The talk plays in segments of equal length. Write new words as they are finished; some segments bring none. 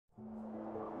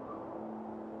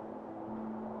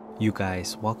You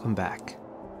guys, welcome back.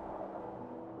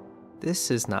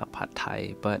 This is not Pad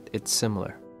Thai, but it's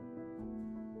similar.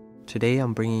 Today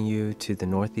I'm bringing you to the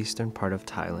northeastern part of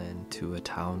Thailand, to a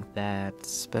town that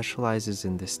specializes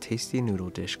in this tasty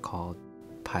noodle dish called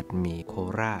Pad Mee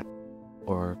Korat,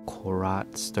 or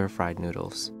Korat stir-fried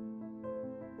noodles.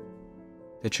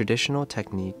 The traditional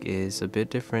technique is a bit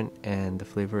different and the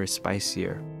flavor is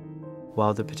spicier.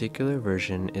 While the particular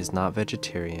version is not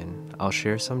vegetarian, I'll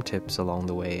share some tips along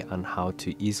the way on how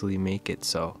to easily make it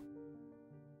so.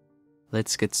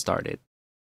 Let's get started.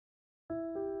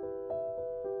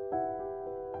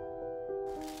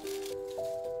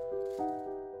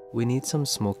 We need some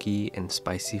smoky and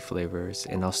spicy flavors,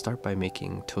 and I'll start by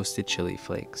making toasted chili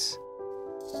flakes.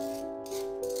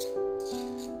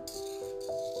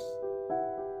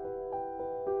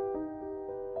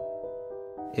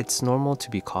 It's normal to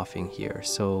be coughing here,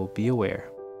 so be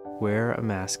aware. Wear a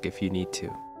mask if you need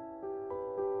to.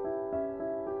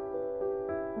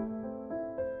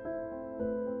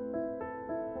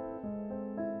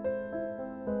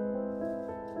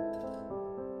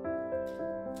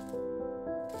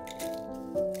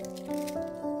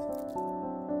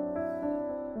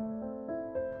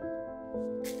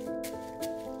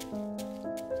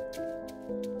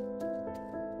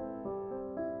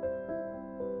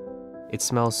 It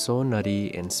smells so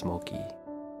nutty and smoky.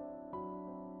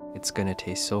 It's gonna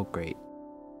taste so great.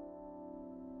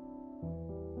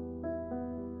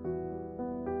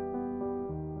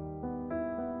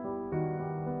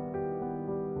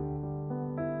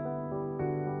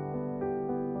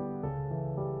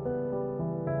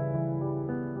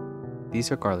 These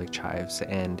are garlic chives,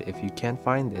 and if you can't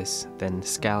find this, then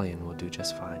scallion will do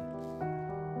just fine.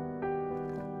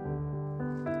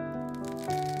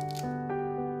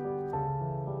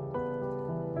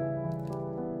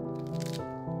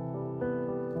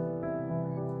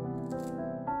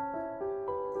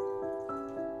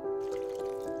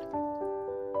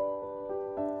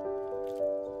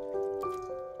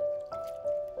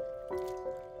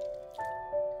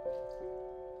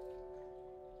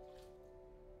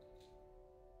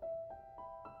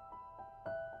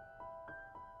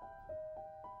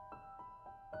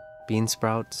 Bean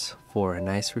sprouts for a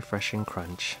nice refreshing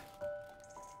crunch.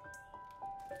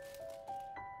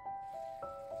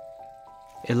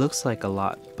 It looks like a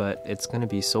lot, but it's going to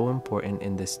be so important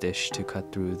in this dish to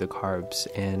cut through the carbs,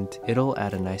 and it'll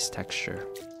add a nice texture.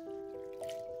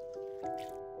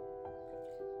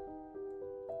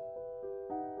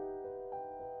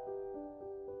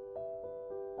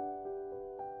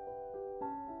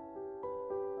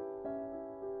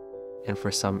 And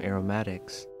for some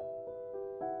aromatics,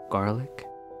 garlic,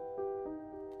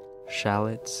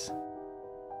 shallots,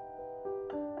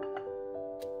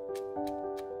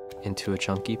 into a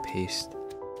chunky paste.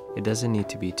 It doesn't need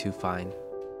to be too fine.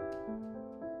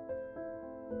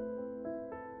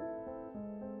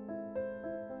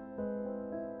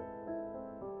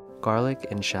 Garlic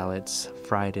and shallots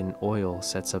fried in oil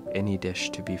sets up any dish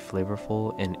to be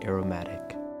flavorful and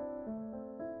aromatic.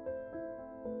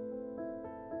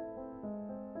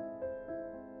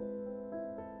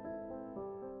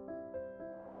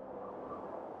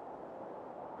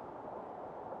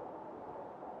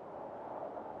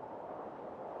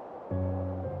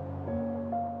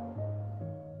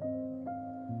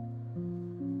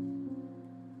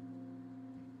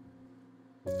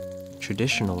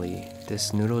 Traditionally,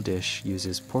 this noodle dish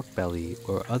uses pork belly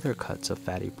or other cuts of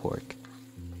fatty pork.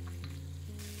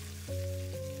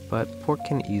 But pork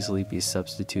can easily be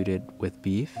substituted with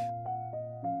beef,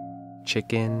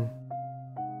 chicken,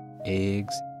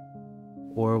 eggs,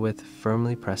 or with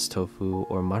firmly pressed tofu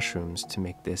or mushrooms to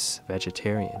make this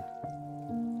vegetarian.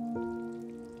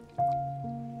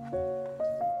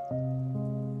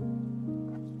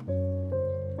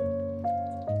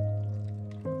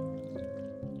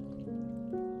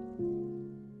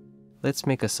 Let's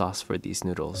make a sauce for these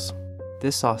noodles.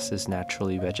 This sauce is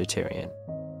naturally vegetarian.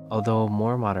 Although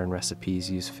more modern recipes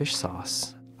use fish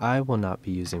sauce, I will not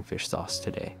be using fish sauce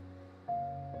today.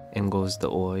 In goes the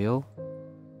oil,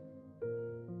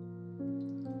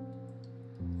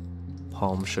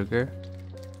 palm sugar,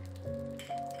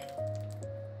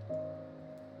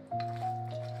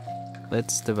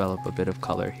 let's develop a bit of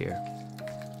color here.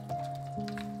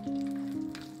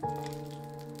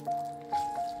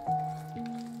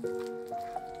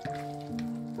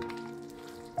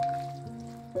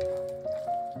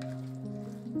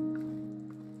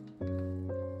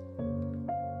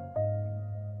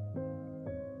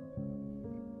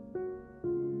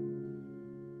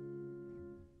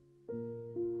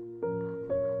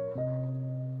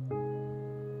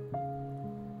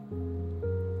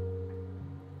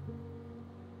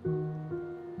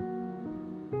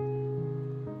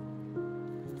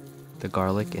 the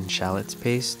garlic and shallots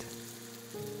paste,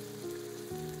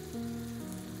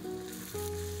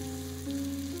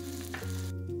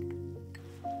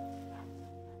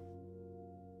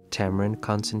 tamarind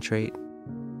concentrate,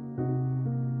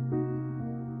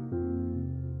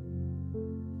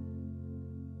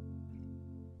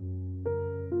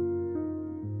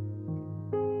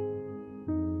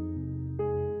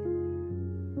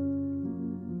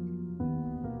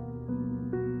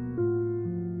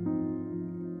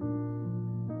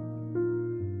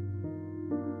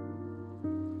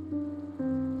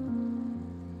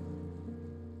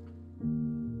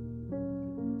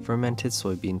 fermented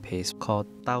soybean paste called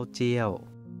tao jiao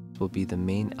will be the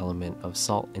main element of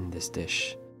salt in this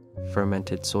dish.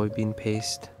 Fermented soybean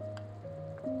paste,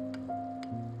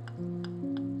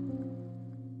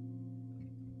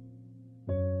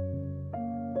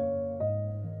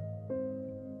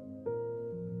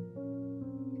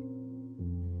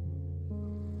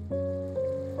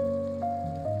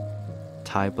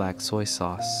 Thai black soy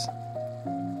sauce,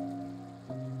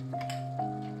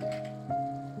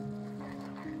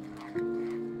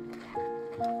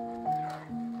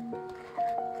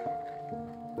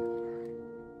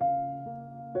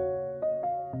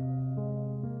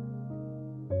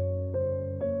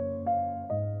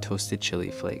 toasted chili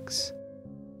flakes.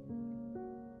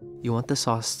 You want the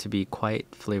sauce to be quite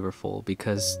flavorful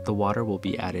because the water will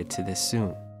be added to this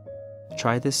soon.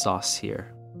 Try this sauce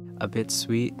here. A bit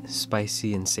sweet,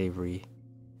 spicy, and savory.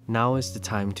 Now is the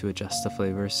time to adjust the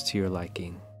flavors to your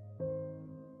liking.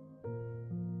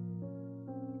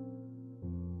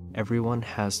 Everyone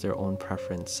has their own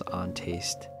preference on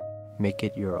taste. Make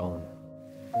it your own.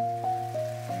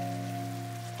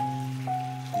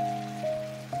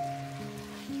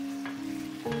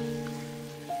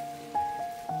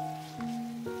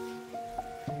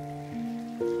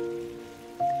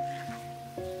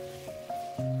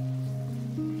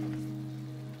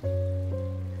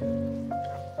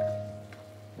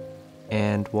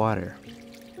 And water.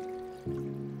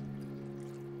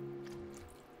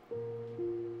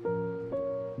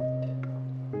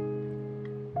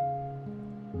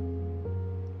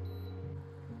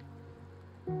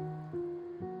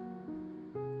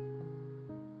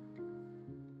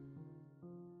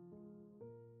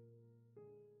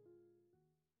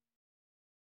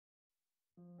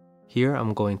 Here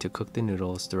I'm going to cook the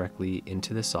noodles directly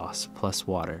into the sauce plus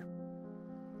water.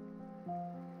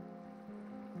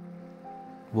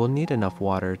 We'll need enough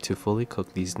water to fully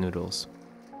cook these noodles.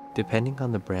 Depending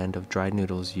on the brand of dried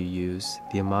noodles you use,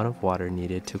 the amount of water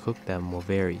needed to cook them will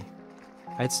vary.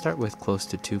 I'd start with close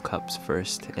to 2 cups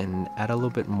first and add a little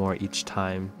bit more each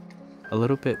time, a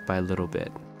little bit by little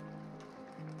bit.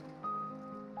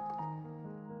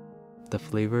 The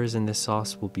flavors in this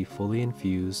sauce will be fully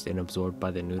infused and absorbed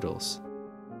by the noodles.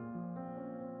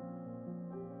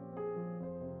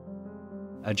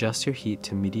 Adjust your heat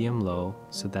to medium-low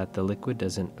so that the liquid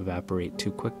doesn't evaporate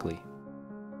too quickly.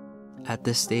 At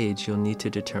this stage, you'll need to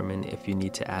determine if you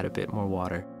need to add a bit more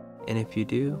water, and if you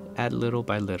do, add little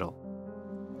by little.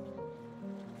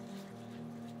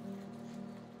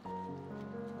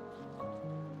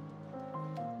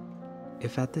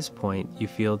 If at this point you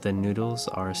feel the noodles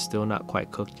are still not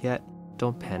quite cooked yet,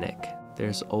 don't panic.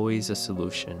 There's always a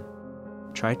solution.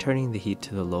 Try turning the heat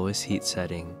to the lowest heat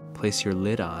setting, place your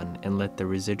lid on, and let the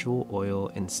residual oil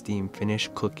and steam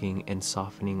finish cooking and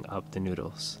softening up the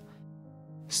noodles.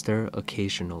 Stir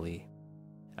occasionally.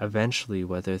 Eventually,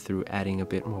 whether through adding a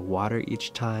bit more water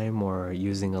each time or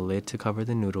using a lid to cover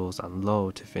the noodles on low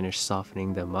to finish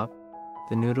softening them up,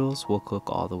 the noodles will cook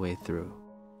all the way through.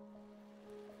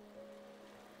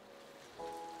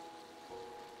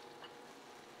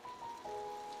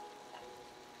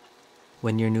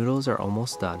 When your noodles are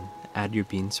almost done, add your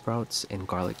bean sprouts and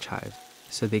garlic chive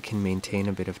so they can maintain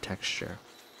a bit of texture.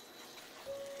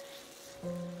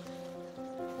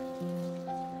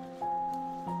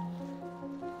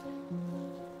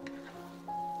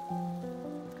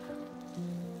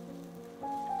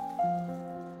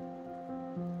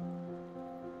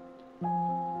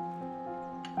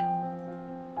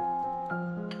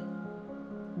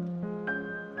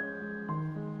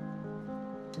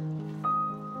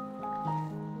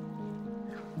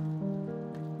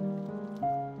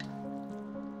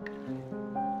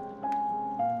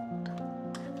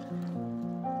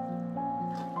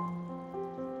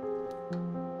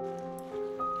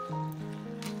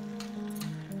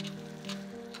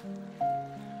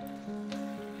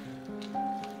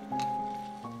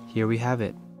 Here we have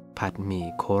it, Pad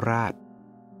Mee Korat.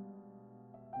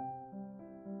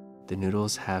 The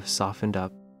noodles have softened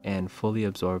up and fully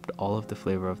absorbed all of the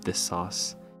flavor of this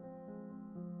sauce.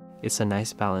 It's a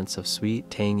nice balance of sweet,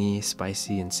 tangy,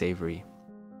 spicy, and savory.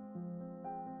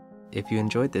 If you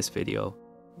enjoyed this video,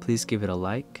 please give it a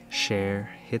like, share,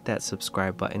 hit that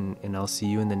subscribe button, and I'll see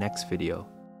you in the next video.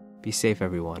 Be safe,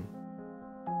 everyone.